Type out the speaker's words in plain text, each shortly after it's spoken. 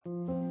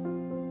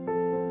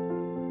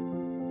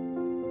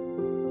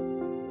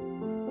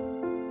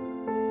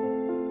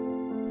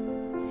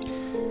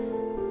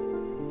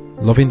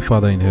Loving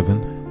Father in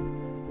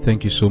heaven,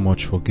 thank you so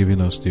much for giving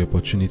us the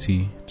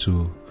opportunity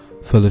to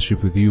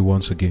fellowship with you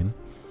once again.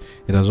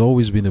 It has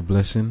always been a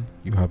blessing.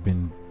 You have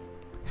been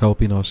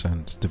helping us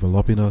and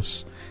developing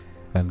us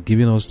and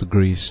giving us the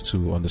grace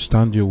to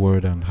understand your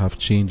word and have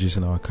changes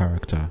in our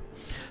character.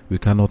 We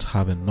cannot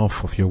have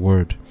enough of your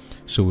word.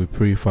 So we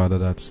pray, Father,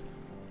 that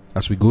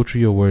as we go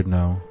through your word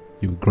now,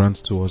 you will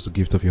grant to us the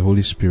gift of your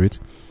Holy Spirit,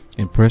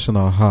 impress on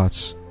our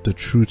hearts the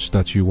truths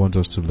that you want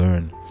us to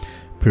learn.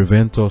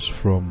 Prevent us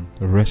from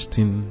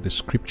wresting the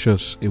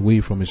scriptures away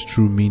from its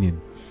true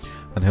meaning,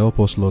 and help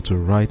us, Lord, to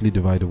rightly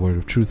divide the word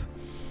of truth.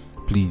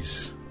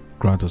 Please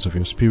grant us of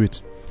your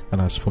Spirit,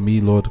 and as for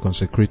me, Lord,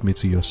 consecrate me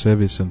to your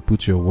service and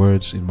put your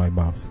words in my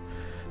mouth.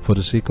 For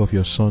the sake of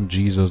your Son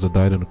Jesus that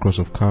died on the cross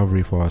of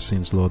Calvary for our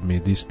sins, Lord, may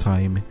this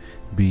time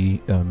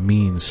be a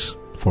means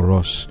for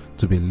us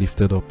to be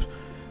lifted up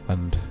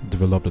and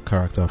develop the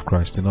character of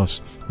Christ in us.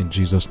 In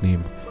Jesus'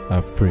 name I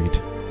have prayed.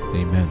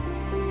 Amen.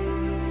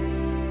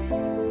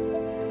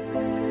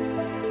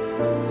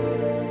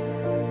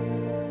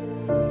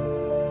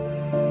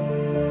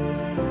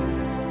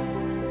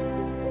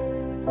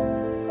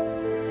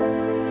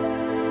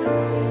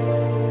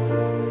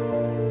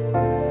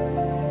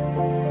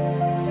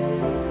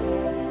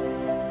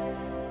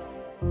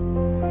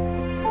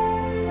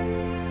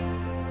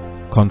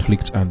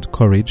 Conflict and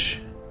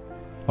Courage,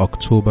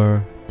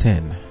 October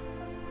 10.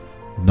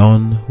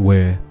 None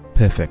were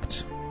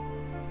perfect.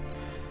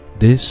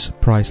 This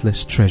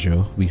priceless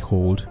treasure we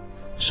hold,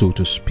 so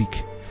to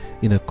speak,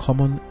 in a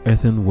common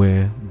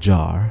earthenware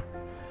jar,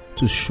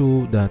 to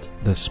show that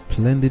the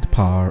splendid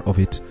power of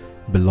it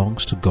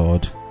belongs to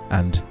God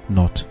and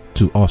not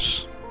to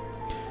us.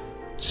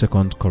 2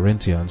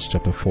 Corinthians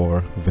chapter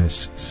 4,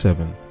 verse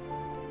 7.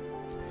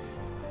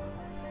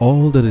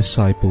 All the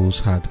disciples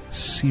had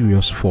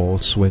serious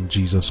faults when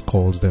Jesus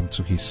called them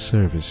to his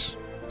service.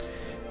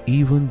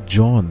 Even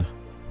John,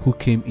 who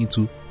came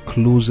into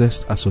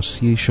closest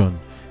association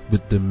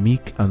with the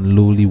meek and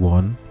lowly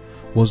one,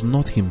 was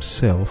not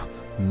himself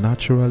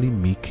naturally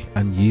meek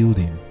and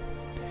yielding.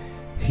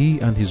 He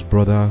and his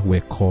brother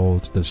were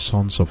called the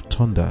sons of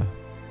thunder.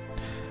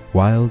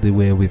 While they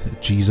were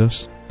with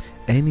Jesus,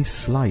 any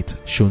slight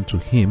shown to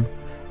him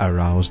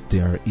aroused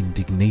their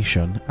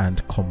indignation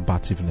and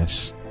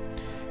combativeness.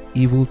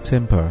 Evil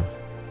temper,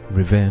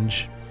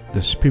 revenge,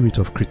 the spirit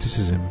of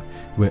criticism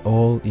were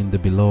all in the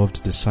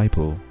beloved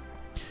disciple.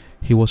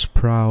 He was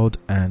proud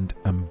and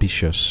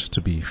ambitious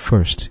to be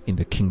first in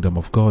the kingdom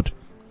of God.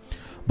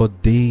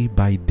 But day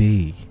by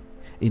day,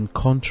 in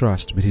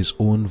contrast with his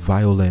own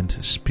violent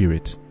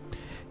spirit,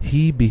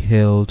 he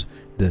beheld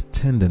the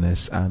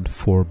tenderness and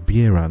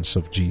forbearance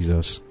of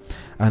Jesus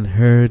and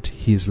heard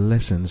his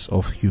lessons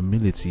of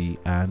humility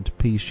and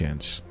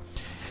patience.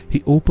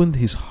 He opened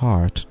his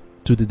heart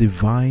to the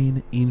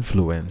divine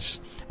influence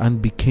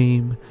and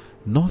became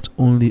not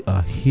only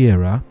a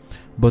hearer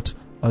but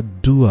a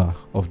doer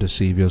of the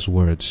Saviour's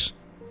words.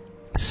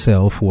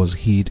 Self was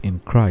hid in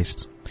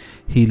Christ.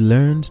 He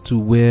learned to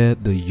wear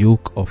the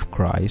yoke of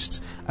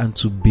Christ and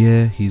to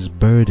bear his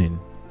burden.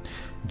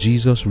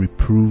 Jesus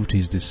reproved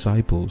his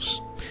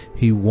disciples.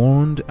 He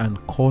warned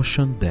and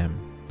cautioned them.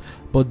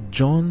 But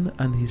John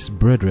and his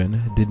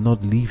brethren did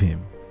not leave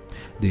him.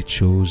 They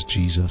chose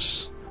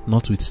Jesus,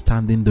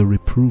 notwithstanding the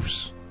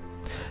reproofs.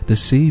 The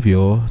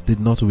Saviour did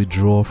not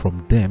withdraw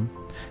from them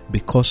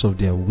because of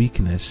their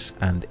weakness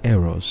and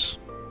errors.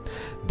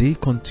 They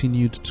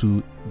continued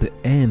to the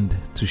end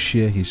to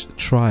share his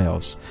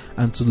trials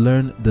and to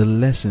learn the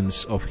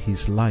lessons of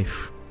his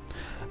life.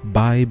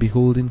 By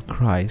beholding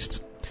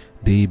Christ,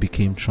 they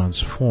became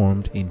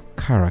transformed in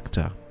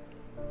character.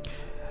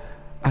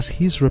 As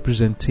his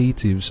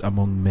representatives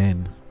among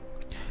men,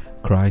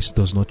 Christ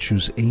does not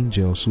choose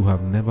angels who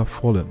have never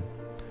fallen,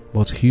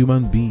 but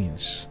human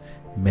beings,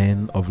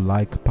 men of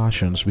like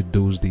passions with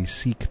those they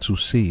seek to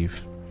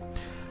save.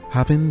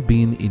 Having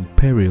been in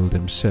peril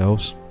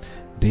themselves,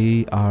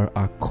 they are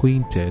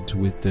acquainted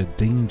with the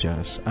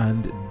dangers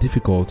and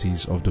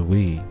difficulties of the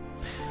way,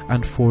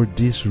 and for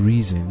this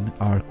reason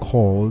are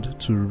called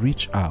to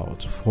reach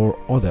out for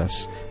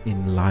others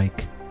in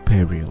like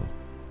peril.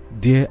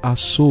 There are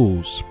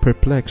souls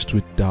perplexed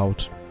with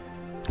doubt,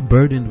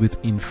 burdened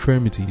with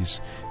infirmities,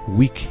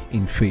 weak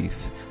in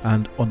faith,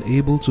 and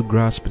unable to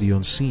grasp the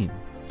unseen.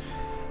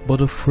 But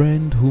a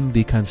friend whom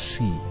they can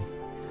see,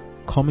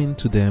 coming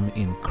to them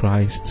in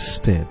Christ's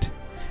stead,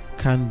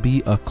 can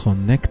be a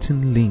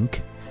connecting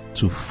link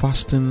to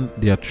fasten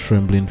their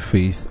trembling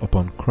faith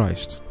upon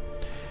Christ.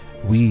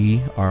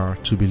 We are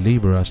to be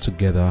laborers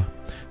together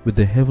with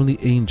the heavenly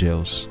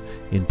angels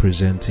in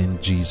presenting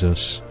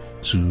Jesus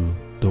to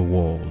the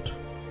world.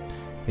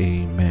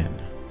 Amen.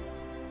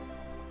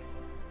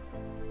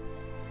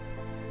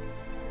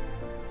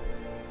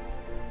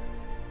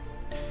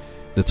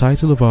 The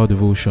title of our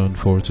devotion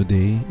for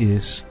today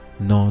is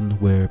None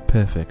Were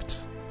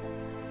Perfect.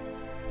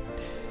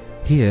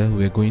 Here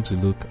we are going to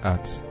look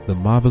at the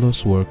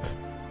marvelous work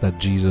that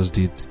Jesus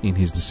did in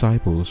his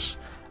disciples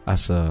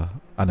as an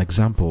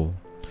example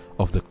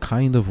of the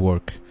kind of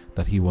work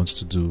that he wants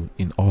to do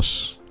in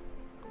us.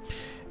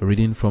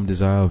 Reading from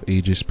Desire of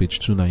Ages, page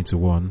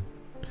 291,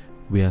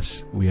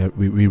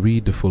 we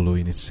read the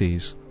following. It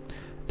says,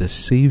 "The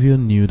Saviour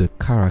knew the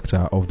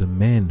character of the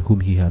men whom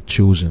he had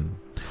chosen.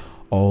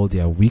 All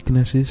their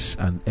weaknesses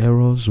and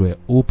errors were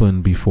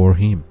open before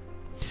him.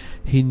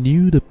 He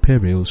knew the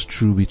perils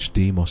through which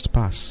they must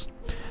pass,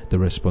 the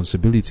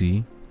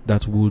responsibility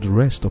that would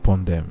rest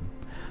upon them,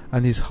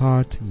 and his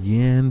heart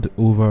yearned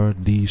over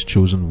these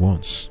chosen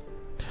ones.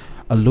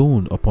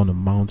 Alone upon a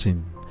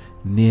mountain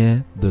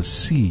near the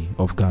Sea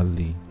of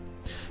Galilee,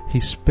 he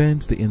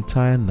spent the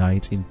entire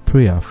night in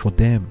prayer for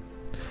them,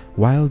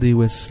 while they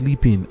were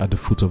sleeping at the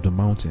foot of the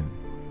mountain.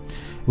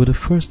 With the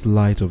first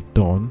light of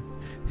dawn,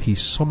 he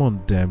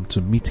summoned them to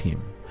meet him,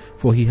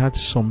 for he had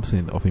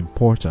something of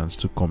importance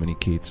to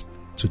communicate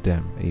to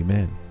them."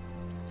 Amen.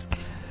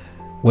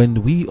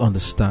 When we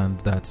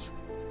understand that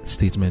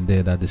statement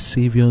there, that the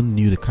Saviour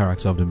knew the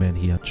character of the men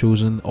he had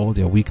chosen, all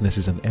their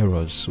weaknesses and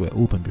errors were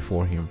open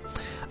before him.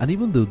 And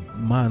even the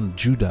man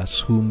Judas,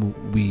 whom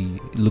we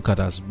look at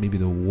as maybe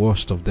the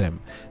worst of them,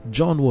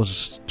 John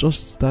was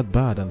just that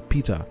bad, and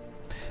Peter.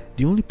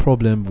 The only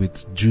problem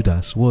with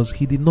Judas was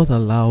he did not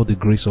allow the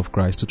grace of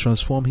Christ to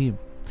transform him.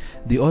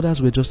 The others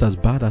were just as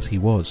bad as he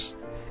was.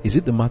 Is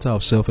it the matter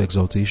of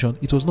self-exaltation?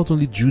 It was not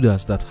only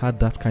Judas that had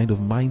that kind of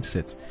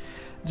mindset.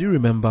 Do you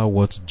remember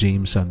what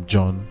James and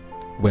John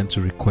went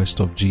to request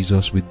of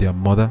Jesus with their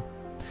mother?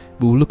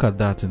 We will look at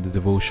that in the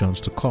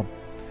devotions to come.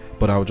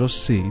 But I'll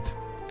just say it.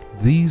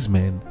 These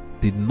men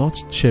did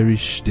not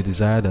cherish the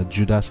desire that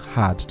Judas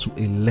had to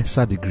a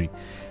lesser degree.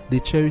 They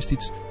cherished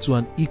it to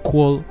an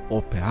equal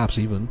or perhaps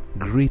even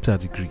greater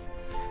degree.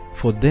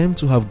 For them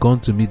to have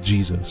gone to meet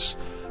Jesus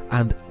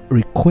and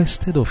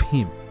requested of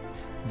him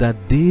that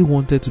they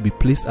wanted to be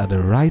placed at the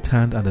right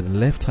hand and at the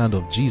left hand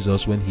of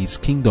Jesus when his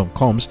kingdom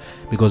comes,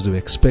 because they were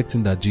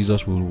expecting that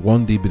Jesus will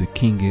one day be the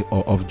king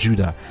of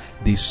Judah.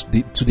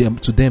 To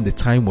them the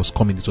time was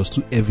coming. It was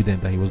too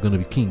evident that he was going to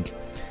be king.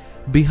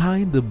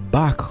 Behind the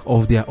back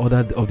of the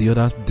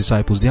other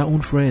disciples, their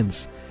own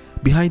friends,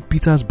 behind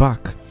Peter's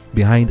back,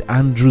 behind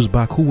Andrew's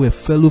back, who were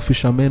fellow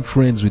fishermen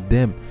friends with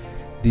them,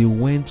 they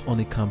went on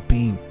a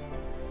campaign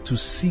to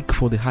seek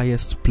for the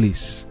highest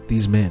place.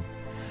 These men,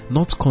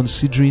 not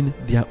considering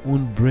their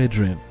own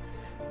brethren,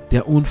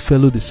 their own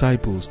fellow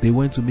disciples, they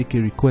went to make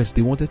a request.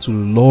 They wanted to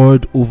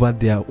lord over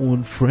their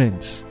own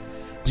friends.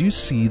 Do you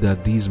see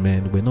that these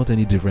men were not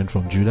any different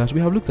from Judas?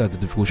 We have looked at the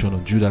devotion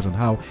of Judas and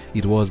how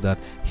it was that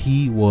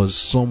he was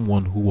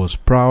someone who was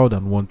proud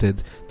and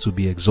wanted to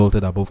be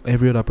exalted above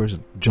every other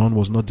person. John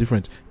was not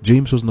different.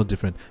 James was not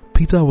different.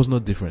 Peter was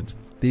not different.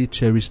 They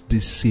cherished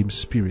this same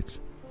spirit.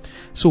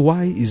 So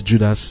why is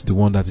Judas the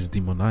one that is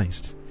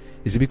demonized?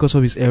 Is it because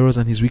of his errors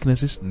and his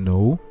weaknesses?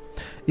 No.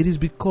 It is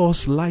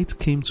because light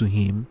came to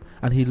him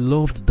and he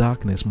loved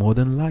darkness more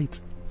than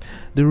light.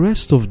 The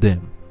rest of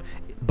them,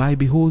 by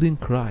beholding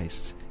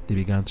Christ, they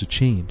began to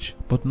change,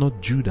 but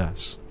not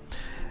Judas.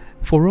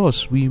 For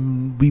us, we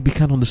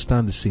can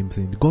understand the same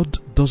thing. God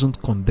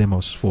doesn't condemn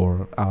us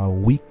for our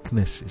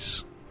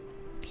weaknesses.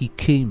 He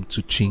came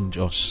to change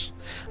us,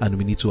 and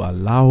we need to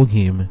allow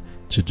him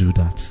to do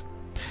that.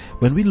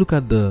 When we look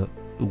at the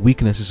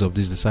weaknesses of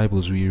these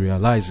disciples, we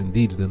realize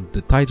indeed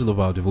the title of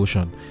our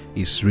devotion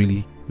is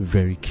really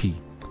very key.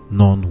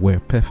 None were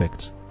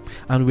perfect.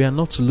 And we are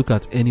not to look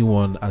at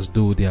anyone as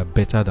though they are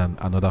better than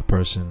another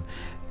person.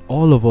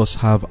 All of us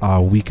have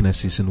our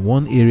weaknesses in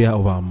one area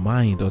of our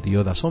mind or the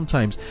other.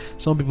 Sometimes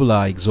some people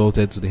are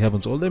exalted to the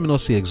heavens, or let me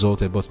not say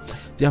exalted, but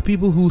there are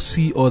people who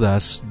see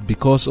others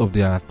because of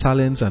their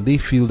talents and they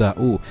feel that,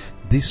 oh,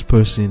 this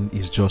person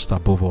is just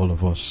above all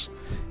of us.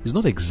 It's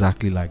not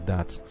exactly like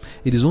that.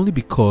 It is only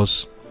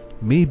because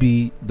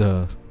maybe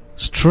the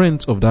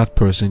strength of that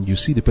person, you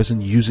see the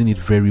person using it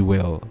very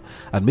well,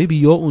 and maybe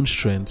your own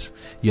strength,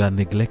 you are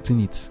neglecting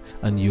it,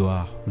 and you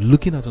are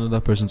looking at another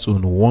person's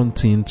own,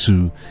 wanting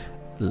to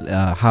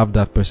have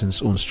that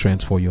person's own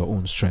strength for your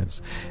own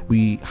strength.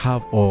 We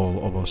have,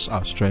 all of us,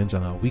 our strengths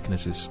and our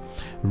weaknesses.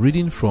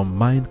 Reading from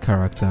Mind,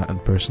 Character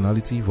and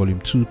Personality,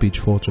 volume 2, page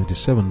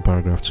 427,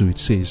 paragraph 2, it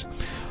says,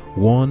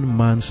 "One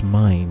man's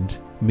mind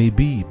may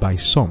be by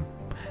some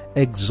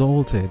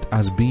exalted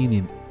as being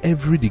in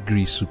every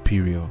degree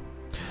superior,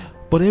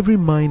 but every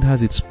mind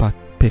has its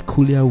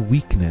peculiar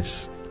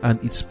weakness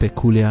and its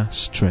peculiar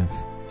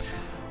strength.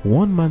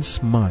 One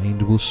man's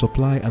mind will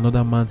supply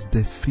another man's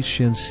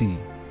deficiency,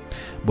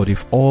 but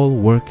if all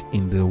work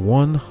in the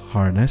one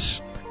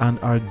harness and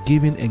are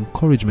given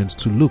encouragement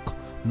to look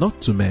not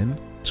to men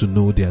to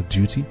know their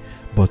duty,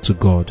 but to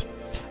God,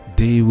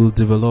 they will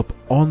develop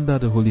under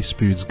the Holy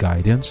Spirit's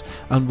guidance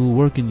and will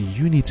work in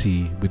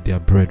unity with their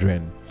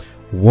brethren.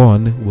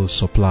 One will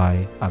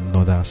supply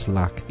another's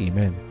lack."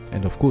 Amen.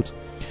 End of quote.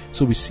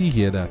 So we see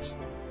here that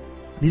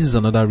this is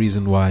another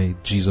reason why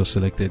Jesus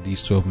selected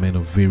these 12 men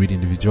of varied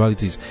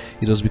individualities.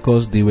 It was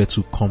because they were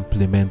to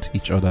complement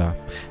each other.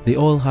 They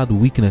all had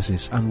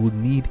weaknesses and would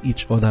need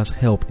each other's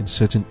help in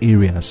certain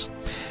areas.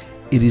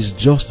 It is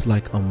just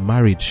like a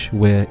marriage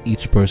where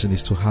each person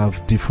is to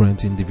have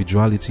different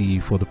individuality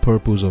for the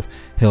purpose of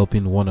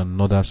helping one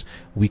another's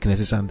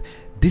weaknesses. And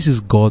this is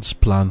God's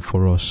plan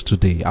for us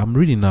today. I'm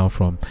reading now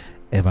from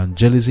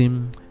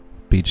Evangelism,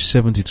 page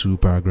 72,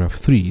 paragraph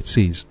 3. It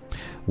says,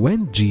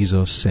 "When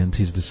Jesus sent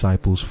his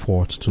disciples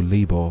forth to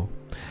labor,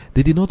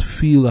 they did not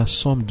feel as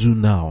some do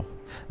now,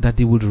 that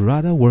they would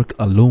rather work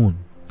alone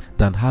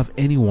than have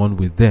anyone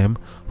with them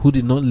who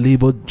did not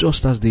labor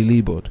just as they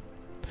labored.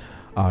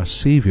 Our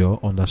Saviour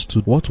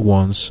understood what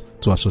ones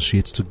to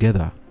associate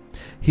together.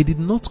 He did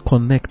not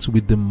connect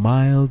with the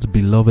mild,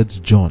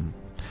 beloved John,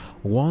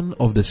 one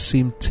of the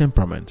same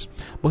temperament,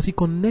 but he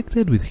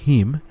connected with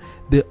him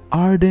the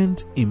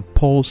ardent,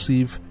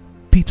 impulsive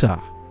Peter.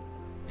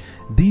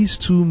 These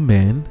two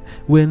men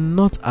were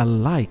not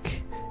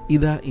alike,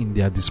 either in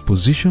their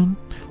disposition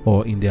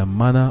or in their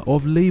manner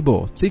of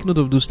labor." Take note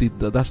of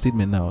that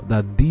statement now,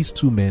 that these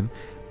two men,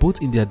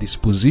 both in their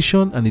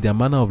disposition and in their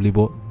manner of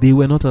labor, they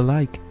were not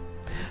alike.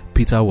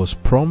 Peter was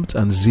prompt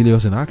and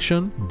zealous in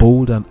action,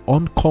 bold and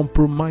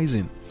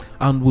uncompromising,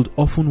 and would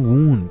often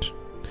wound.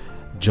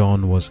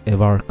 John was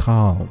ever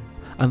calm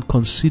and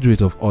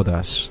considerate of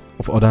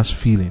others'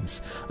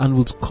 feelings, and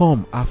would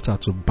come after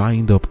to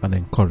bind up and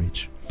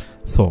encourage.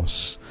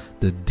 Thus,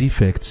 the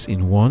defects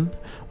in one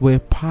were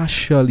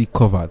partially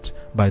covered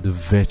by the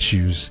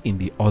virtues in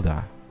the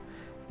other.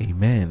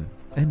 Amen.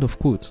 End of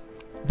quote.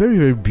 Very,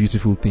 very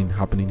beautiful thing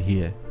happening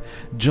here.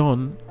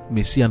 John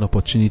may see an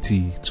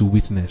opportunity to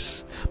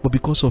witness, but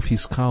because of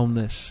his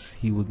calmness,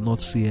 he would not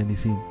say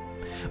anything.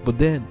 But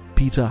then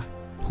Peter,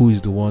 who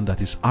is the one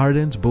that is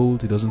ardent,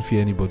 bold, he doesn't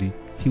fear anybody,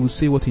 he will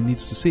say what he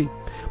needs to say.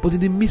 But in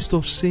the midst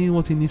of saying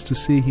what he needs to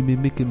say, he may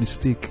make a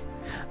mistake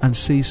and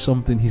say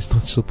something he's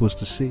not supposed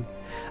to say.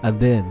 And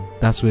then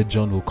that's where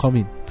John will come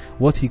in.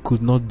 What he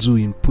could not do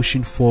in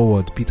pushing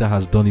forward, Peter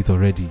has done it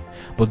already.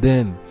 But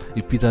then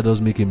if Peter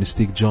does make a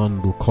mistake,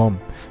 John will come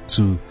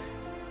to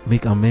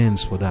make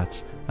amends for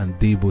that, and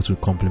they both will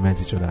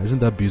complement each other. Isn't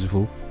that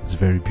beautiful? It's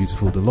very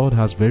beautiful. The Lord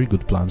has very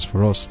good plans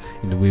for us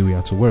in the way we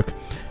are to work.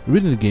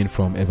 Reading again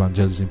from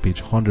Evangelism,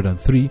 page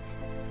 103,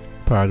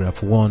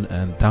 paragraph 1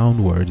 and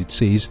downward, it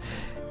says,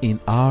 "In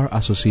our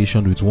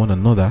association with one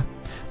another,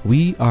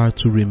 we are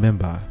to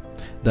remember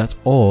that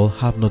all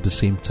have not the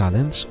same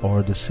talents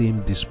or the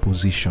same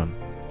disposition.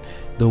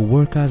 The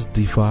workers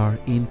differ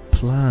in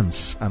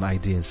plans and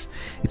ideas."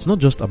 It's not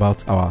just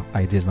about our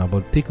ideas now,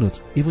 but take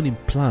note, even in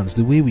plans,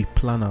 the way we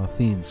plan our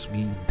things,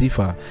 we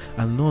differ.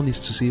 And no one is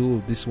to say,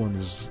 "Oh, this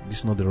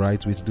is not the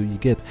right way to do it." You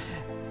get,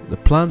 the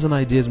plans and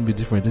ideas will be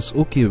different. It's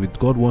okay with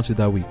God wants it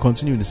that way.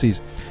 Continuing, it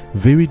says,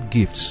 "Varied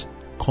gifts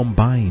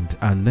combined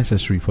are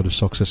necessary for the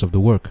success of the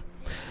work.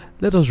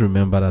 Let us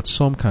remember that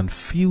some can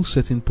fill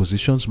certain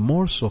positions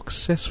more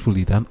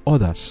successfully than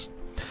others.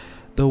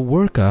 The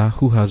worker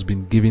who has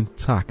been given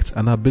tact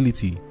and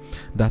ability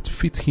that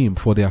fit him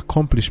for the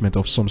accomplishment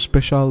of some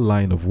special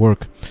line of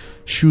work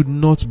should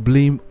not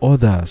blame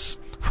others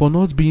for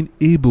not being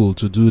able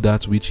to do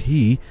that which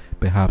he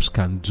perhaps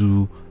can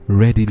do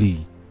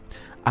readily.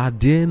 Are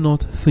there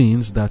not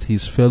things that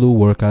his fellow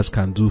workers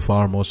can do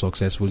far more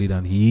successfully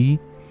than he?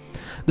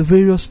 The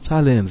various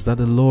talents that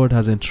the Lord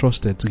has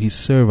entrusted to his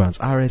servants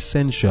are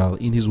essential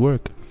in his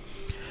work.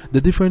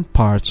 The different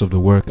parts of the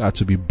work are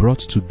to be brought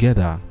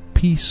together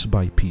piece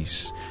by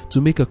piece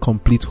to make a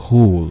complete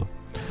whole.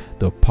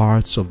 The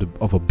parts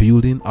of a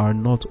building are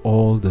not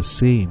all the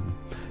same,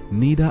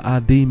 neither are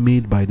they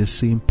made by the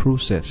same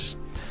process.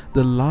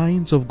 The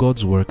lines of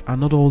God's work are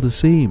not all the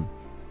same,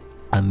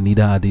 and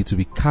neither are they to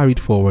be carried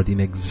forward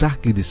in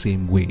exactly the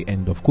same way."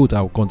 End of quote.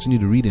 I will continue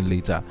the reading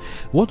later.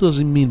 What does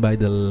it mean by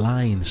the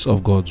lines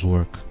of God's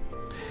work?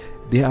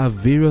 There are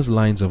various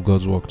lines of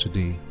God's work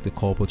today. The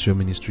corporate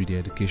ministry, the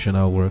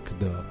educational work,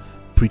 the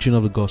preaching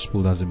of the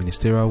gospel, that's the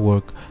ministerial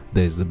work.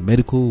 There's the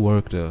medical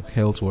work, the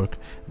health work.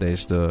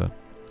 There's the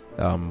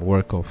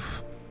work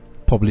of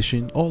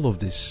publishing, all of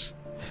this.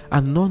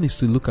 And none is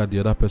to look at the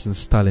other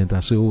person's talent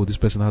and say, "Oh, this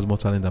person has more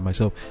talent than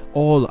myself."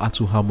 All are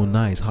to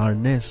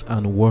harness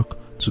and work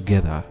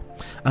together.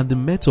 And the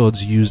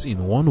methods used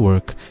in one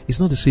work is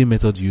not the same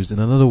method used in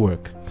another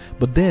work.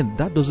 But then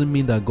that doesn't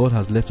mean that God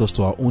has left us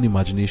to our own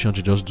imagination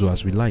to just do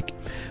as we like.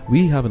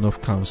 We have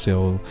enough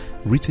counsel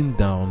written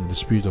down in the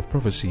spirit of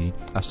prophecy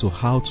as to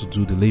how to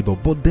do the labor.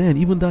 But then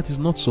even that is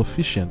not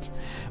sufficient.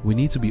 We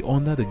need to be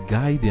under the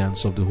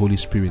guidance of the Holy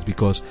Spirit,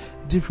 because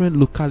different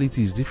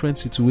localities, different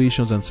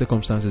situations and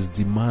circumstances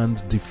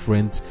demand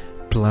different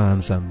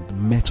plans and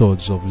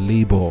methods of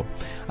labor,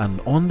 and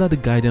under the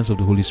guidance of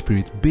the Holy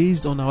Spirit,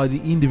 based on our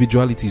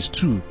individualities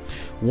too,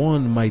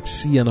 one might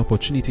see an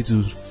opportunity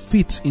to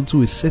fit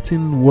into a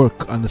certain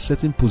work and a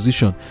certain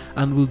position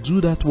and will do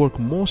that work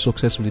more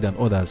successfully than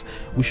others.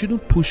 We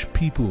shouldn't push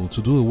people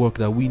to do a work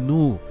that we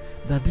know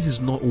that this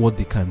is not what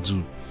they can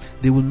do.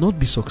 They will not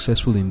be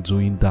successful in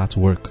doing that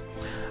work,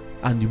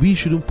 and we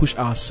shouldn't push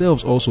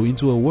ourselves also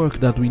into a work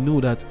that we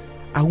know that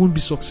I won't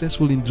be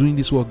successful in doing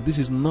this work. This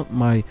is not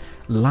my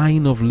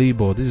line of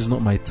labor. This is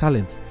not my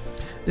talent.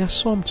 There are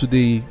some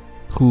today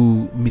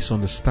who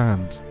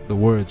misunderstand the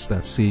words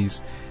that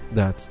says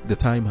that the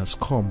time has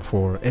come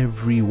for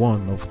every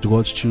one of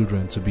God's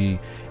children to be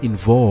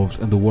involved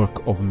in the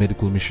work of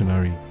medical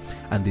missionary,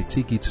 and they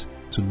take it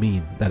to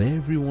mean that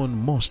everyone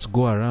must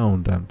go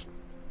around and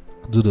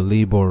do the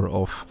labor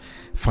of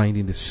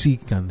finding the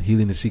sick and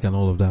healing the sick and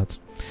all of that.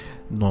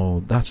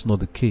 No, that's not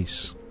the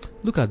case.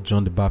 Look at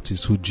John the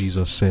Baptist, who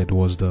Jesus said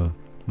was the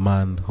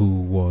man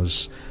who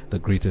was the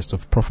greatest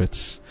of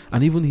prophets,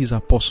 and even his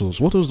apostles.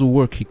 What was the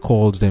work he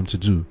called them to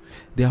do?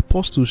 The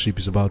apostleship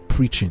is about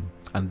preaching,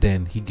 and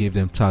then he gave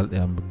them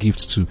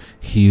gifts to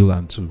heal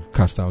and to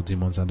cast out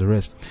demons and the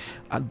rest.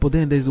 But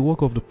then there's the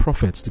work of the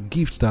prophets, the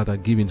gifts that are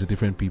given to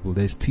different people.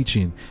 There's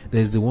teaching,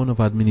 there's the one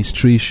of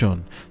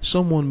administration.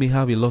 Someone may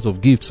have a lot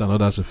of gifts and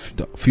others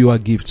fewer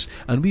gifts,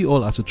 and we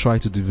all have to try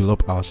to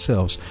develop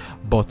ourselves.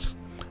 But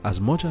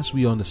as much as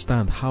we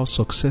understand how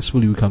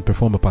successfully we can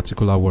perform a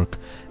particular work,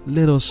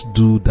 let us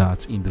do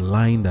that in the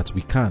line that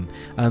we can.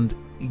 And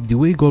the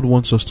way God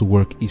wants us to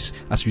work is,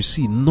 as you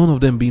see, none of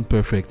them being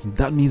perfect.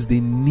 That means they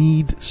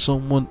need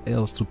someone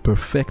else to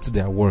perfect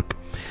their work,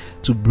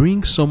 to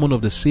bring someone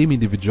of the same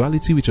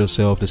individuality with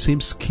yourself, the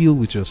same skill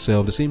with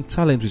yourself, the same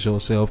talent with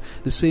yourself,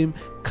 the same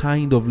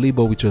kind of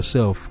labor with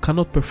yourself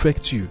cannot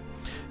perfect you.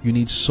 You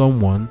need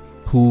someone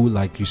who,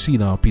 like you see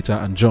now, Peter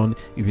and John,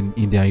 even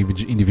in their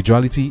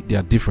individuality, they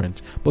are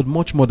different. But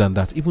much more than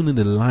that, even in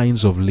the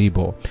lines of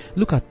labor.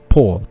 Look at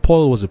Paul.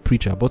 Paul was a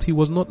preacher, but he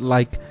was not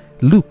like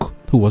Luke,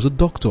 who was a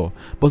doctor.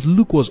 But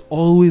Luke was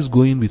always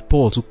going with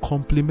Paul to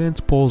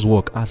complement Paul's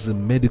work as a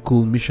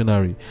medical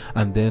missionary.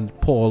 And then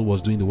Paul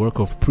was doing the work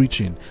of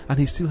preaching. And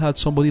he still had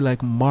somebody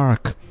like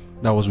Mark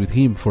that was with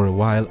him for a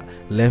while,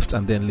 left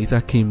and then later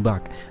came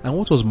back. And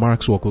what was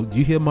Mark's work? Do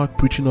you hear Mark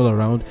preaching all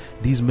around?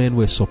 These men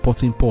were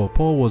supporting Paul.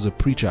 Paul was a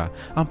preacher,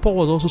 and Paul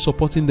was also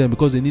supporting them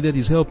because they needed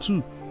his help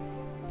too.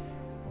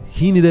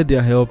 He needed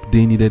their help,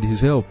 they needed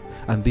his help,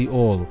 and they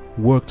all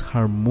worked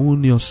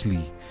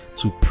harmoniously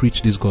to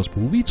preach this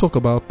gospel. We talk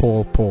about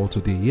Paul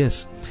today,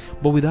 yes,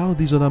 but without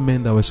these other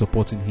men that were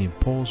supporting him,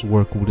 Paul's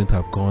work wouldn't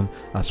have gone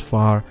as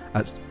far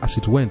as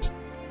it went.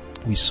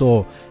 We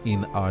saw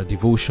in our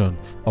devotion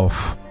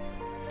of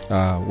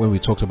when we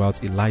talked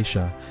about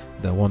Elisha,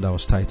 the one that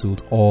was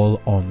titled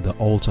All on the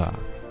Altar.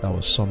 That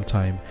was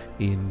sometime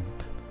in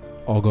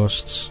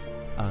August,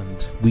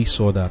 and we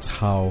saw that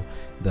how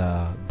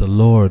the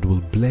Lord will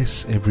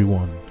bless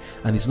everyone,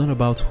 and it's not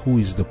about who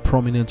is the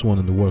prominent one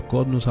in the work.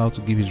 God knows how to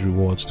give his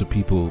rewards to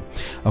people.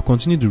 I'll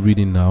continue the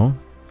reading now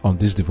on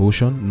this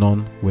devotion.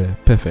 None were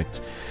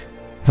perfect,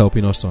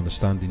 helping us to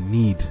understand the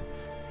need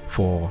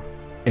for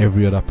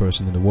every other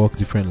person in the work,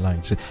 different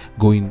lines.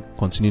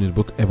 Continuing the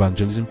book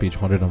Evangelism, page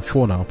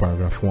 104 now,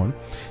 paragraph 1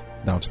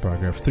 down to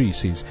paragraph 3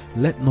 says,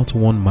 "Let not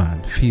one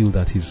man feel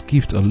that his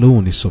gift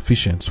alone is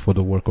sufficient for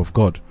the work of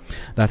God,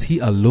 that he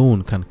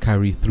alone can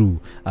carry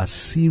through a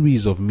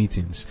series of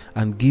meetings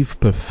and give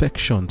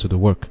perfection to the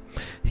work.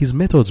 His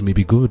methods may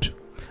be good,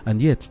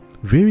 and yet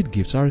varied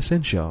gifts are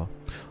essential.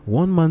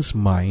 One man's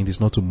mind is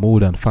not to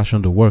mold and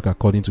fashion the work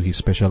according to his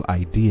special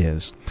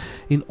ideas.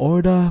 In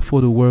order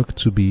for the work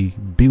to be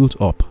built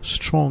up,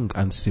 strong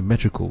and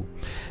symmetrical,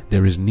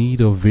 there is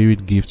need of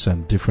varied gifts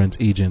and different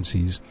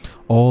agencies,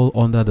 all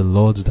under the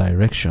Lord's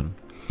direction.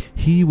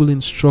 He will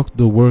instruct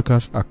the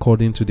workers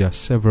according to their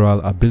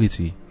several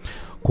ability.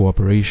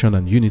 Cooperation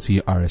and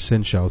unity are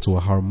essential to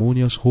a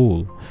harmonious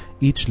whole,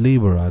 each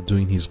laborer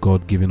doing his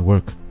God-given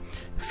work,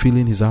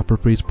 filling his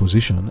appropriate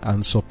position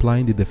and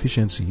supplying the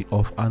deficiency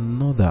of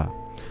another.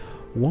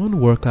 One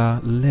worker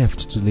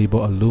left to labor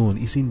alone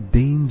is in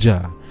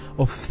danger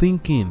of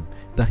thinking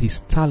that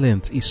his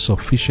talent is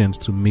sufficient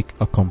to make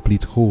a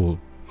complete whole.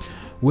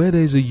 Where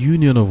there is a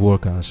union of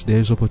workers, there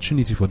is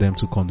opportunity for them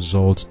to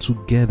consult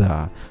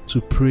together,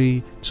 to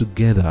pray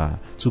together,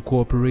 to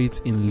cooperate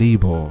in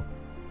labor.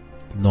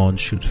 None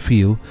should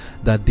feel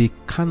that they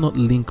cannot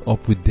link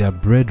up with their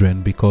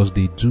brethren because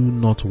they do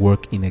not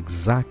work in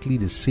exactly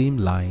the same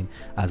line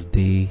as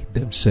they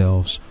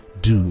themselves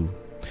do."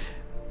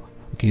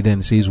 Okay,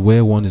 then it says,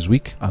 "Where one is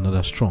weak,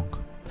 another strong.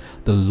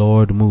 The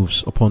Lord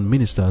moves upon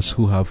ministers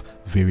who have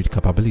varied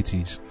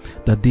capabilities,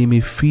 that they may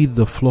feed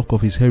the flock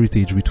of his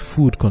heritage with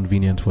food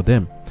convenient for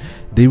them.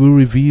 They will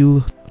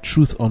reveal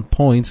truth on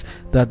points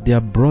that their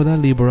brother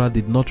laborer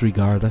did not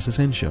regard as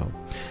essential.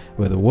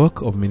 Where the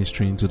work of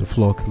ministering to the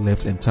flock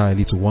left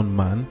entirely to one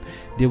man,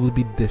 there will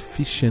be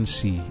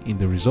deficiency in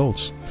the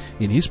results.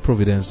 In his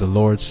providence, the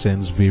Lord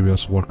sends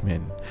various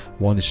workmen.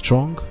 One is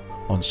strong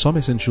on some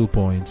essential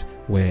point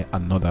where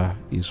another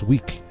is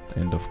weak."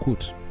 End of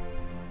quote.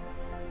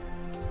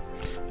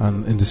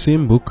 And in the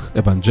same book,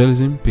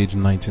 Evangelism, page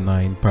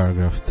 99,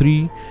 paragraph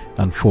 3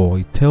 and 4,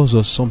 it tells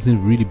us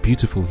something really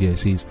beautiful here. It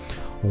says,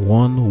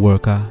 "One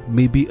worker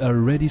may be a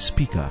ready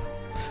speaker,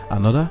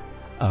 another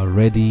a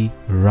ready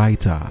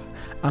writer,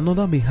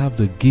 another may have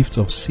the gift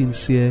of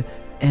sincere,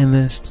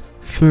 earnest,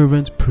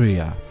 fervent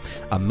prayer,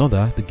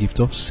 another the gift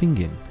of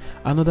singing,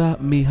 another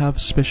may have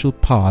special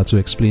power to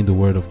explain the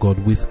word of God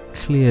with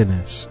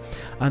clearness.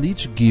 And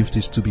each gift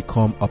is to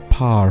become a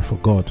power for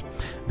God,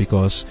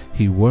 because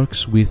he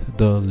works with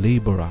the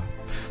laborer.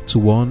 To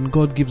one,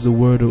 God gives the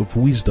word of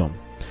wisdom,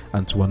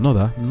 and to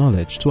another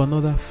knowledge, to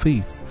another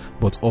faith,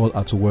 but all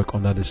are to work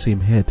under the same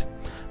head.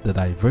 The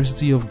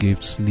diversity of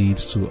gifts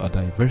leads to a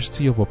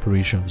diversity of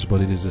operations,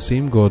 but it is the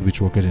same God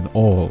which worketh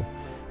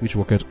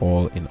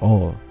all in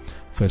all.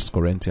 1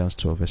 Corinthians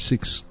 12 verse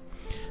 6.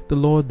 The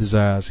Lord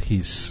desires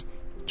His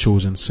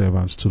chosen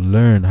servants to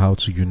learn how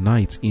to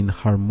unite in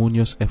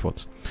harmonious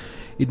effort.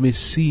 It may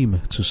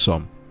seem to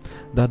some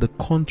that the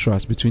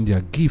contrast between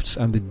their gifts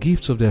and the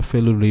gifts of their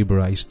fellow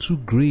laborer is too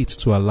great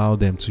to allow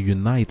them to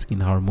unite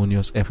in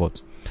harmonious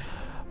effort.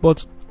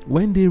 But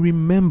when they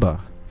remember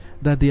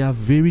that there are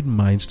varied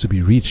minds to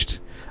be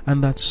reached,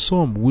 and that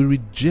some will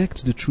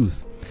reject the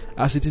truth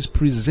as it is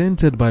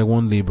presented by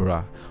one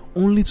laborer,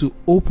 only to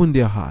open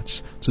their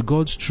hearts to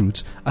God's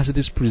truth as it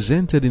is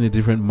presented in a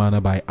different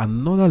manner by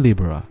another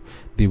laborer,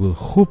 they will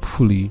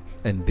hopefully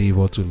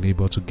endeavor to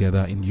labor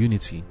together in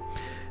unity.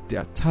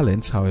 Their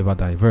talents, however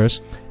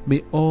diverse,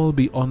 may all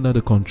be under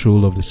the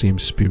control of the same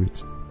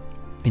Spirit.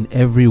 In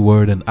every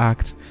word and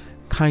act,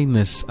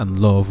 kindness and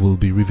love will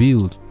be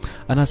revealed,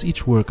 and as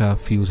each worker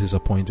fills his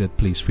appointed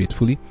place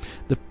faithfully,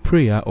 the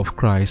prayer of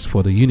Christ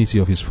for the unity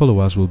of his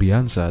followers will be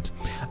answered,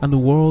 and the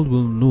world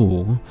will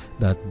know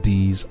that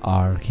these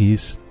are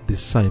his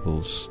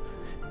disciples.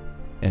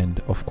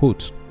 End of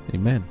quote.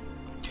 Amen.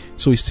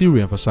 So he's still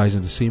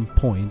re-emphasizing the same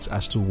point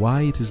as to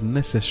why it is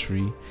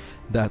necessary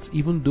that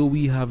even though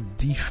we have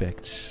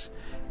defects,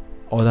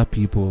 other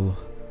people,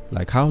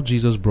 like how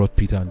Jesus brought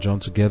Peter and John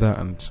together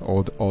and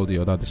all the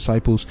other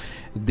disciples,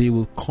 they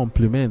will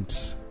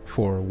complement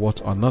for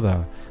what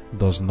another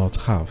does not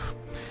have.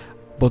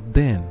 But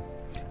then,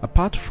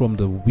 apart from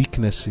the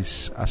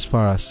weaknesses as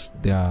far as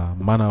their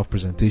manner of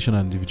presentation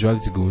and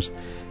individuality goes,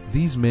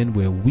 these men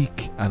were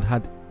weak and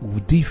had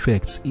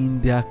defects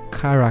in their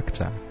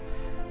character.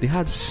 They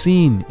had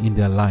sin in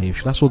their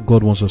life. That's what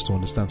God wants us to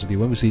understand today.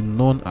 When we say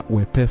none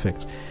were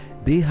perfect,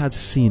 they had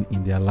sin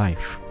in their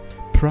life.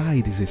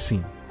 Pride is a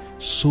sin.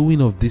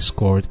 Sowing of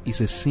discord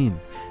is a sin.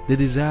 The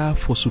desire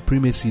for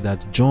supremacy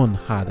that John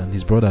had and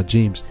his brother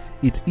James,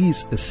 it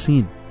is a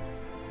sin.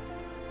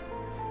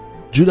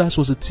 Judas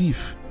was a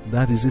thief.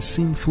 That is a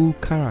sinful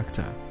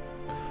character.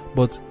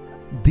 But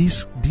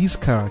these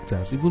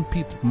characters, even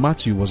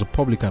Matthew was a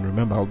publican,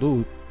 remember,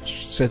 although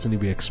certainly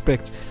we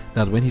expect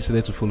that when he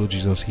started to follow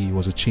Jesus, he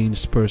was a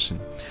changed person.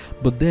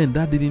 But then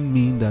that didn't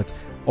mean that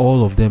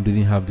all of them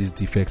didn't have these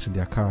defects in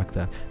their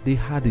character. They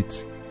had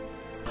it.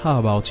 How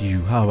about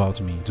you? How about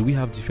me? Do we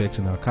have defects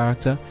in our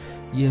character?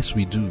 Yes,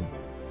 we do.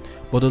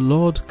 But the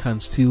Lord can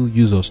still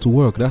use us to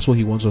work. That's what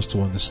He wants us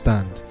to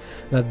understand.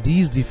 That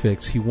these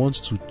defects, He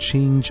wants to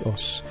change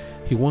us.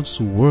 He wants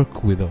to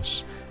work with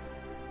us.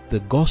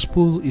 The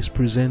gospel is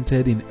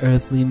presented in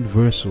earthen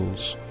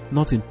vessels,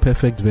 not in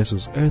perfect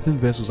vessels. Earthen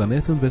vessels, and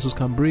earthen vessels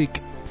can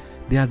break.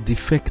 They are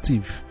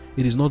defective.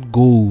 It is not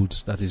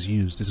gold that is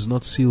used. It is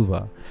not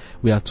silver.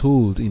 We are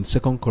told in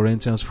 2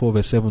 Corinthians 4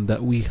 verse 7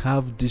 that we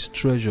have this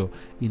treasure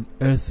in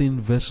earthen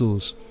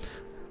vessels.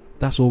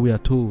 That's what we are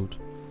told.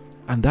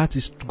 And that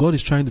is, God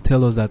is trying to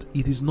tell us that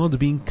it is not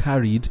being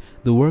carried,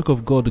 the work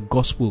of God, the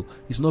gospel,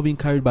 is not being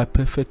carried by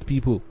perfect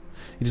people.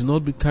 It is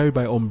not being carried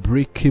by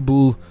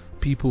unbreakable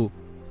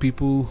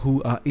people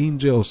who are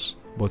angels,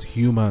 but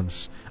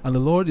humans. And the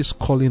Lord is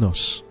calling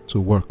us to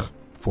work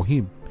for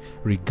Him.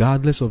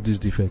 Regardless of these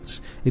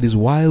defects, it is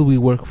while we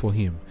work for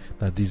Him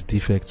that these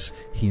defects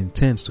He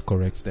intends to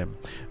correct them.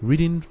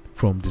 Reading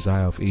from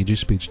Desire of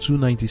Ages, page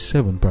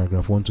 297,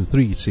 paragraph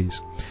 1-3, it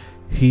says,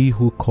 He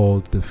who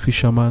called the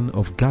fisherman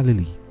of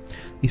Galilee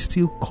is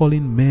still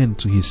calling men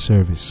to His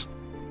service,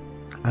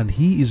 and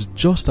He is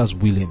just as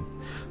willing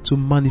to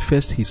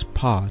manifest His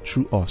power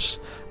through us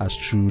as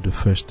through the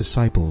first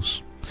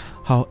disciples.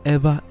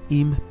 However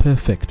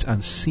imperfect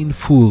and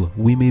sinful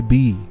we may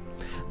be,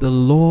 the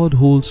Lord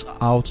holds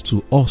out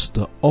to us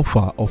the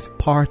offer of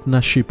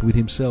partnership with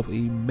Himself.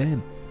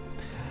 Amen.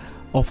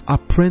 Of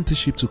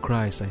apprenticeship to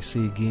Christ. I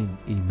say again,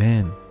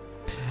 amen.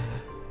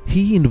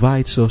 He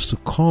invites us to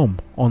come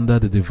under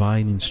the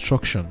divine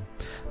instruction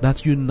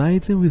that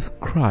uniting with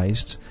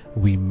Christ,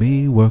 we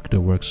may work the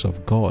works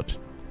of God.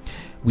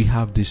 We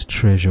have this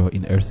treasure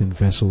in earthen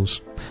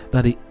vessels,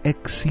 that the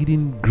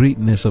exceeding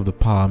greatness of the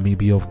power may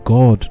be of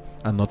God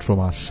and not from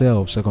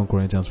ourselves. 2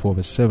 Corinthians 4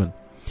 verse 7.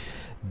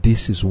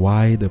 This is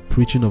why the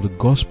preaching of the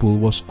gospel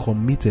was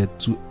committed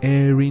to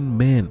erring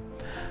men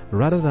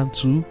rather than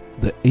to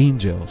the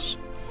angels.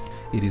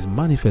 It is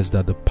manifest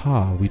that the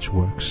power which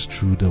works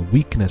through the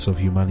weakness of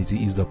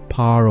humanity is the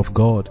power of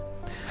God,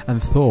 and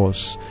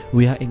thus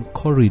we are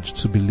encouraged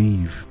to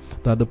believe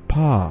that the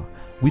power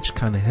which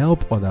can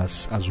help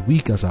others as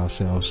weak as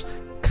ourselves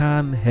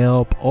can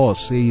help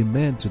us. Say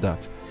amen to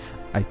that.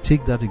 I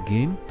take that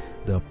again.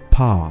 The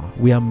power,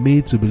 we are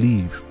made to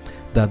believe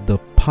that the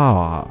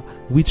power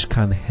which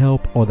can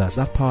help others,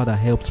 that power that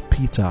helped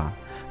Peter,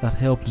 that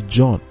helped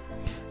John,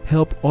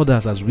 help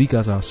others as weak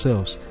as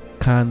ourselves,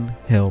 can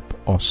help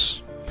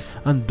us.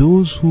 And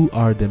those who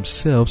are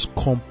themselves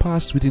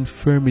compassed with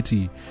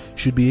infirmity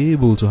should be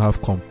able to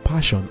have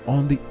compassion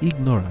on the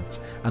ignorant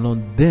and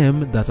on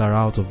them that are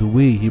out of the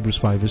way. Hebrews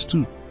 5 verse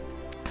 2.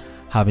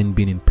 Having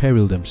been in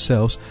peril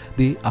themselves,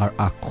 they are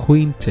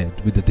acquainted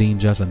with the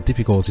dangers and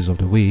difficulties of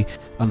the way,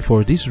 and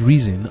for this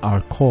reason are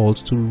called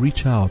to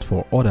reach out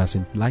for others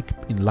in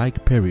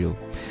like peril.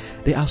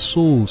 They are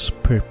souls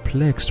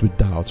perplexed with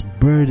doubt,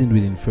 burdened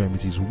with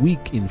infirmities,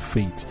 weak in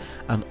faith,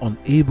 and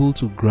unable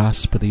to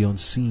grasp the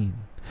unseen.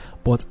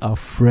 But a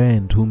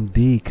friend whom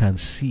they can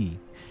see,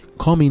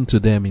 coming to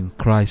them in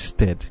Christ's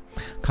stead,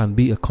 can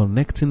be a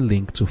connecting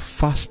link to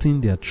fasten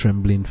their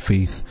trembling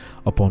faith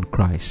upon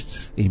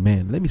Christ.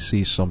 Amen. Let me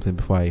say something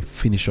before I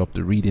finish up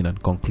the reading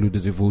and conclude the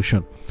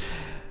devotion.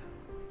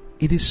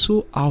 It is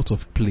so out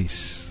of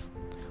place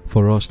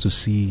for us to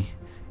see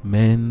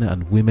men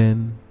and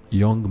women,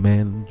 young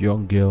men,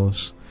 young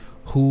girls,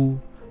 who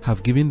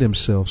have given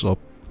themselves up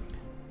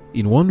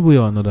in one way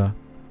or another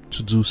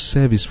to do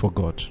service for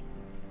God.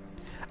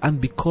 And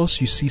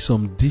because you see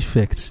some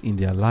defects in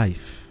their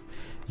life,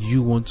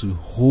 you want to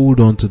hold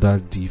on to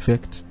that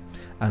defect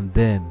and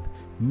then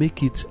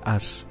make it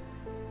as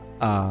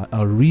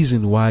a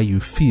reason why you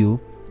feel,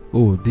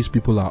 oh, these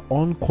people are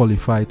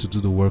unqualified to do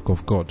the work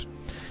of God.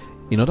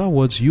 In other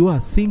words, you are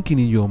thinking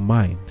in your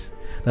mind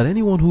that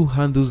anyone who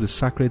handles the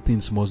sacred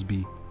things must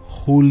be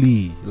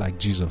holy like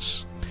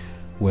Jesus.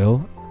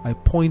 Well, I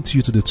point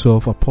you to the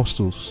 12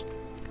 apostles.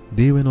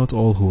 They were not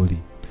all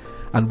holy.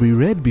 And we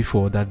read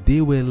before that they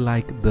were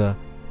like the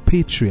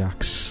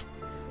patriarchs,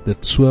 the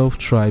 12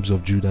 tribes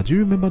of Judah. Do you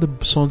remember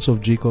the sons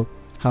of Jacob?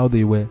 How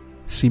they were?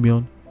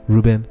 Simeon,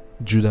 Reuben,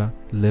 Judah,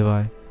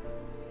 Levi.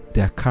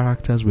 Their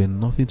characters were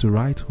nothing to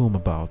write home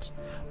about,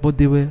 but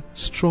they were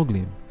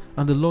struggling,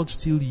 and the Lord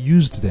still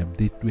used them.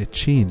 They were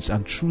changed,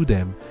 and through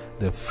them,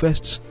 the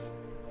first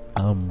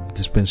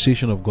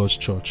dispensation of God's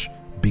church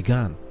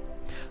began.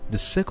 The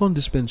second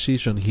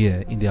dispensation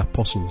here in the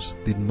apostles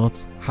did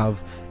not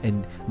have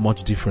any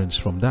much difference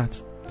from that.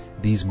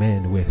 These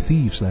men were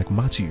thieves like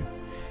Matthew.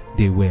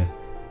 They were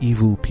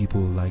evil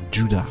people like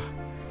Judah,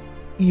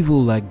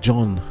 evil like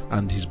John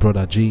and his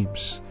brother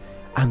James.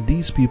 And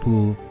these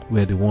people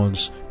were the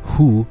ones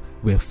who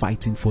were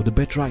fighting for the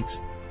birthright.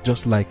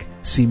 Just like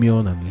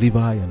Simeon and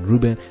Levi and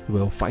Reuben, they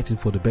were fighting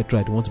for the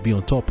birthright. They want to be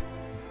on top.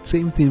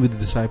 Same thing with the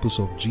disciples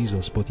of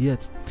Jesus, but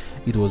yet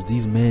it was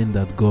these men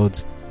that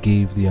God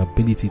gave the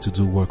ability to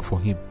do work for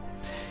him.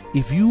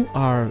 If you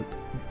are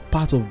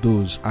part of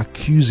those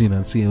accusing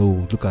and saying,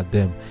 oh, look at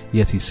them,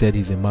 yet he said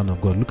he's a man of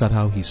God, look at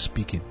how he's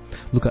speaking.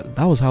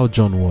 That was how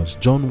John was.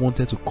 John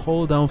wanted to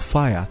call down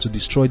fire to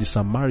destroy the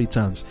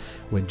Samaritans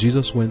when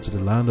Jesus went to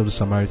the land of the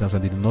Samaritans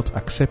and they did not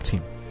accept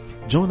him.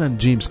 John and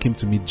James came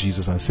to meet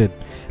Jesus and said,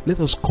 let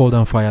us call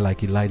down fire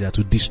like Elijah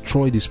to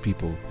destroy these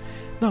people.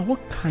 Now,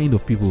 what kind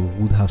of people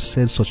would have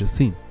said such a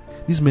thing?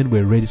 These men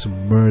were ready to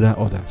murder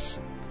others.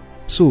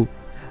 So,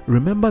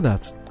 remember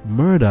that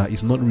murder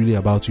is not really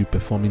about you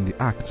performing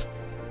the act.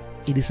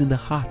 It is in the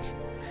heart.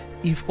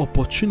 If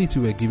opportunity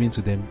were given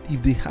to them,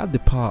 if they had the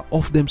power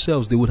of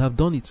themselves, they would have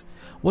done it.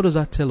 What does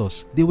that tell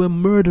us? They were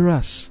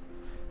murderers.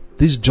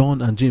 These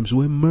John and James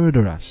were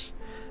murderers.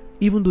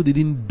 Even though they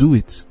didn't do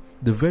it,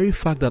 the very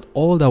fact that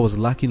all that was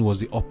lacking was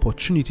the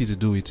opportunity to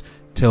do it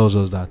tells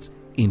us that,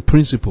 in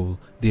principle,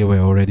 they were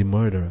already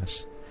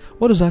murderers.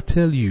 What does that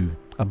tell you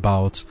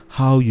about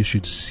how you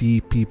should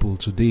see people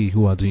today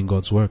who are doing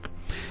God's work?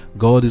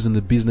 God is in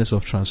the business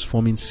of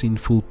transforming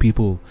sinful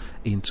people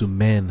into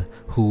men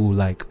who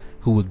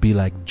would be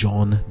like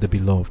John the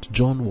Beloved.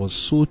 John was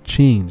so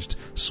changed,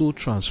 so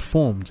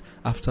transformed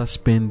after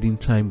spending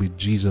time with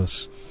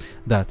Jesus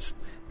that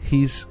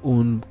his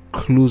own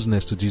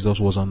closeness to Jesus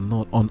was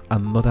on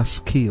another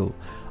scale,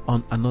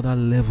 on another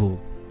level.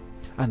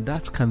 And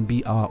that can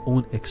be our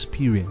own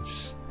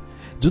experience.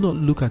 Do not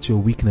look at your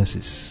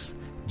weaknesses.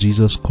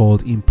 Jesus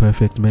called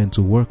imperfect men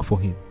to work for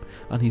him,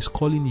 and he's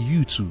calling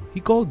you to. He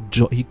called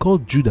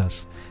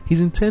Judas. His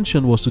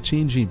intention was to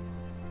change him.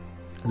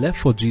 Left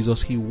for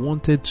Jesus, he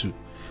wanted to,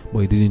 but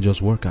it didn't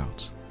just work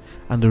out.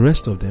 And the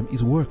rest of them,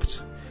 it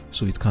worked.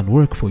 So it can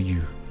work for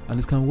you, and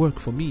it can work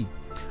for me.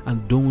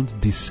 And don't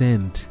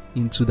descend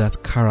into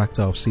that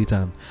character of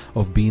Satan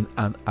of being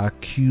an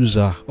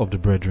accuser of the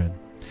brethren,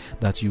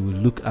 that you will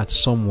look at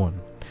someone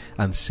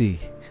and say,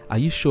 are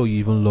you sure you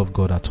even love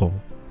God at all?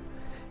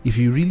 If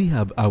you really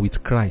are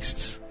with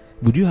Christ,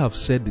 would you have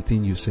said the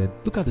thing you said?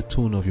 Look at the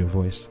tone of your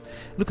voice.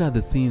 Look at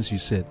the things you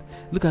said.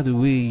 Look at the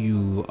way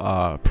you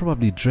are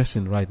probably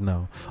dressing right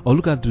now. Or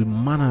look at the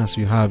manners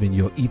you have in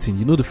your eating.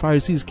 You know, the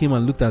Pharisees came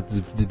and looked at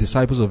the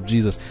disciples of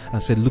Jesus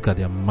and said, look at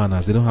their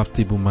manners. They don't have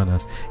table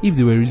manners. If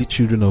they were really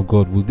children of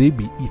God, would they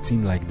be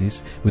eating like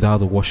this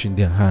without washing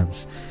their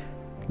hands?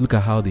 Look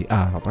at how they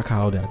are. Look at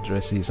how their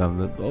dress is.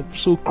 And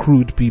so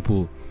crude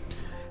people.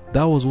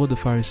 That was what the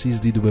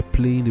Pharisees did. They were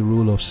playing the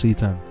role of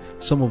Satan.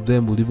 Some of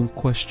them would even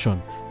question,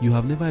 you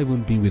have never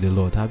even been with the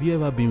Lord. Have you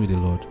ever been with the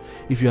Lord?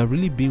 If you have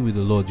really been with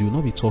the Lord, you will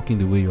not be talking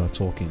the way you are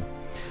talking.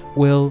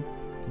 Well,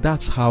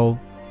 that's how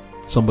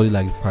somebody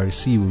like the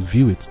Pharisee will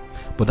view it.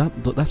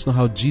 But that's not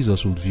how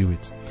Jesus would view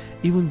it.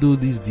 Even though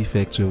these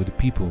defects were with the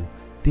people,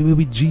 they were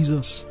with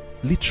Jesus,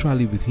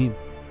 literally with him.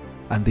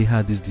 And they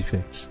had these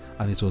defects.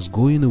 and it was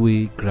going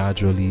away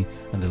gradually,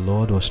 and the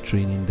Lord was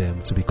training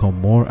them to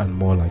become more and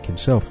more like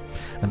Himself.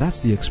 And that's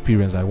the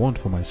experience I want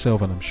for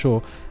myself, and I'm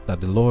sure that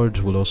the Lord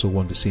will also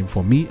want the same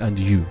for me and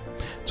you.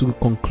 To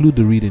conclude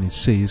the reading, it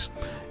says,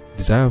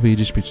 Desire of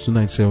Ages, page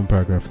 297,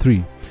 paragraph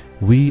 3.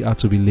 We are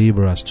to be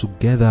laborers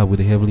together with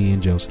the heavenly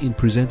angels in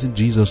presenting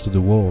Jesus to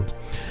the world.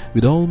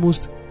 With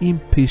almost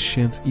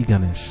impatient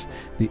eagerness,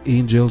 the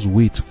angels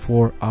wait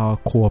for our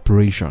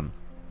cooperation.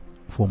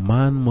 For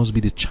man must be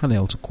the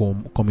channel to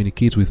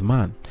communicate with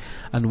man.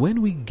 And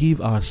when we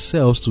give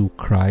ourselves to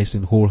Christ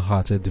in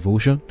wholehearted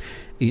devotion,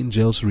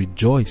 angels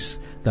rejoice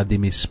that they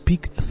may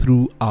speak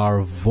through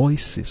our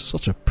voices.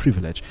 Such a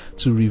privilege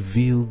to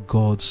reveal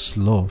God's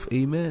love.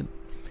 Amen.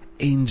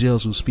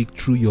 Angels will speak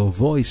through your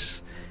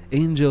voice.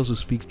 Angels will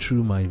speak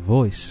through my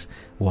voice.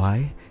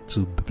 Why?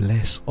 To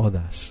bless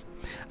others.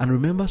 And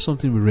remember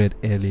something we read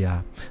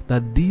earlier,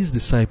 that these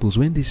disciples,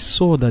 when they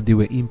saw that they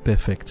were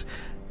imperfect,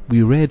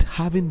 we read,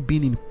 having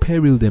been in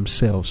peril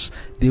themselves,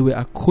 they were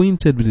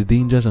acquainted with the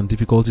dangers and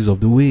difficulties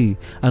of the way,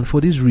 and for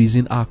this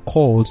reason are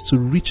called to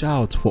reach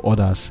out for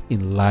others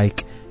in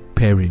like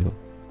peril.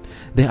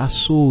 There are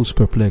souls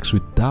perplexed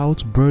with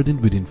doubt,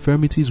 burdened with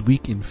infirmities,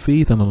 weak in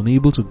faith, and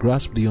unable to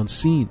grasp the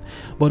unseen.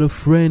 But a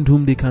friend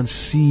whom they can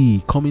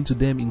see coming to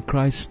them in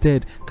Christ's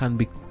stead can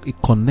be a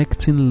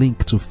connecting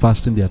link to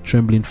fasten their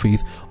trembling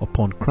faith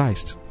upon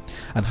Christ.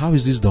 And how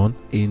is this done?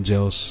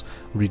 Angels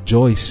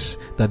rejoice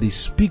that they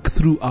speak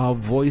through our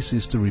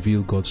voices to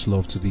reveal God's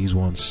love to these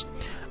ones.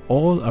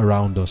 All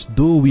around us,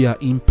 though we are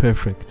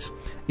imperfect,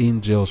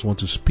 angels want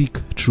to speak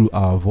through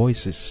our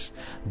voices.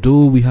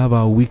 Though we have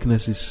our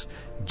weaknesses,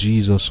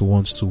 Jesus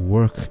wants to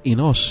work in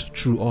us,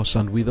 through us,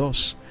 and with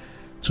us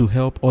to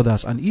help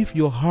others. And if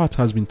your heart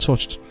has been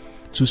touched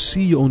to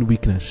see your own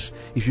weakness,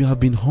 if you have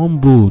been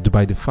humbled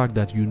by the fact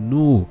that you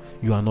know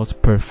you are not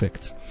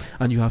perfect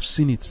and you have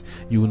seen it,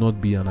 you will not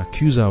be an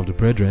accuser of the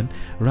brethren.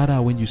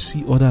 Rather, when you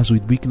see others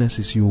with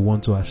weaknesses, you will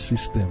want to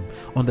assist them.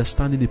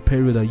 Understanding the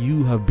peril that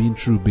you have been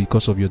through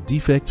because of your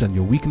defects and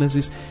your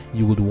weaknesses,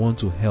 you would want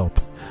to help.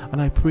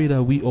 And I pray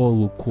that we all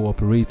will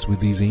cooperate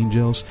with these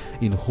angels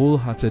in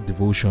wholehearted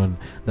devotion,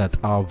 that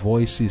our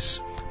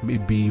voices may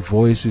be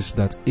voices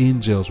that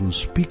angels will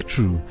speak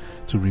through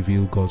to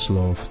reveal God's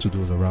love to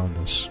those around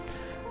us.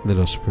 Let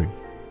us pray.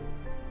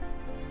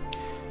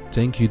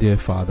 Thank you, dear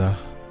Father,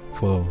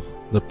 for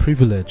the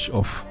privilege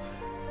of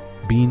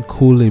being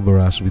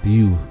co-laborers with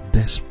you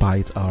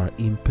despite our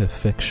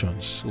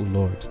imperfections. Oh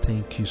Lord,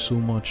 thank you so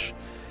much.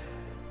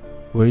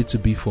 Were it to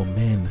be for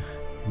men,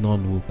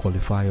 none will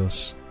qualify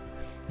us.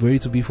 Were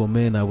it to be for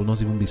men, I will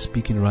not even be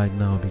speaking right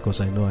now because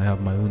I know I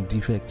have my own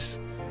defects.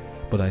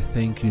 But I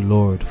thank you,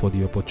 Lord, for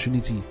the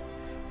opportunity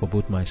for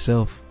both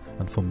myself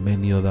and for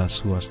many others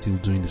who are still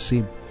doing the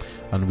same.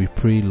 And we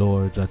pray,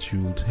 Lord, that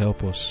you would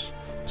help us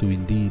to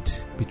indeed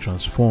be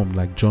transformed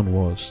like John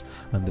was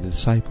and the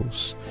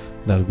disciples,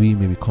 that we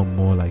may become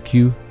more like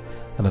you,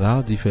 and that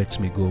our defects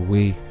may go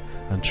away,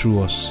 and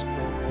through us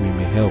we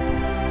may help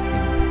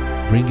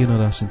in bringing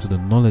others into the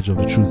knowledge of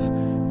the truth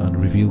and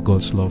reveal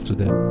God's love to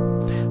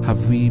them.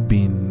 Have we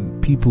been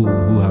people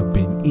who have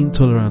been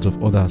intolerant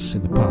of others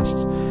in the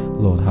past?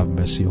 Lord, have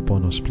mercy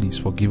upon us. Please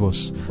forgive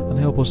us and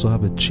help us to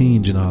have a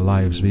change in our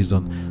lives based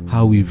on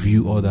how we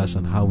view others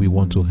and how we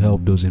want to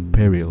help those in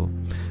peril.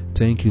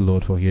 Thank you,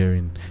 Lord, for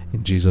hearing.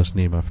 In Jesus'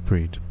 name I've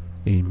prayed.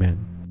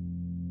 Amen.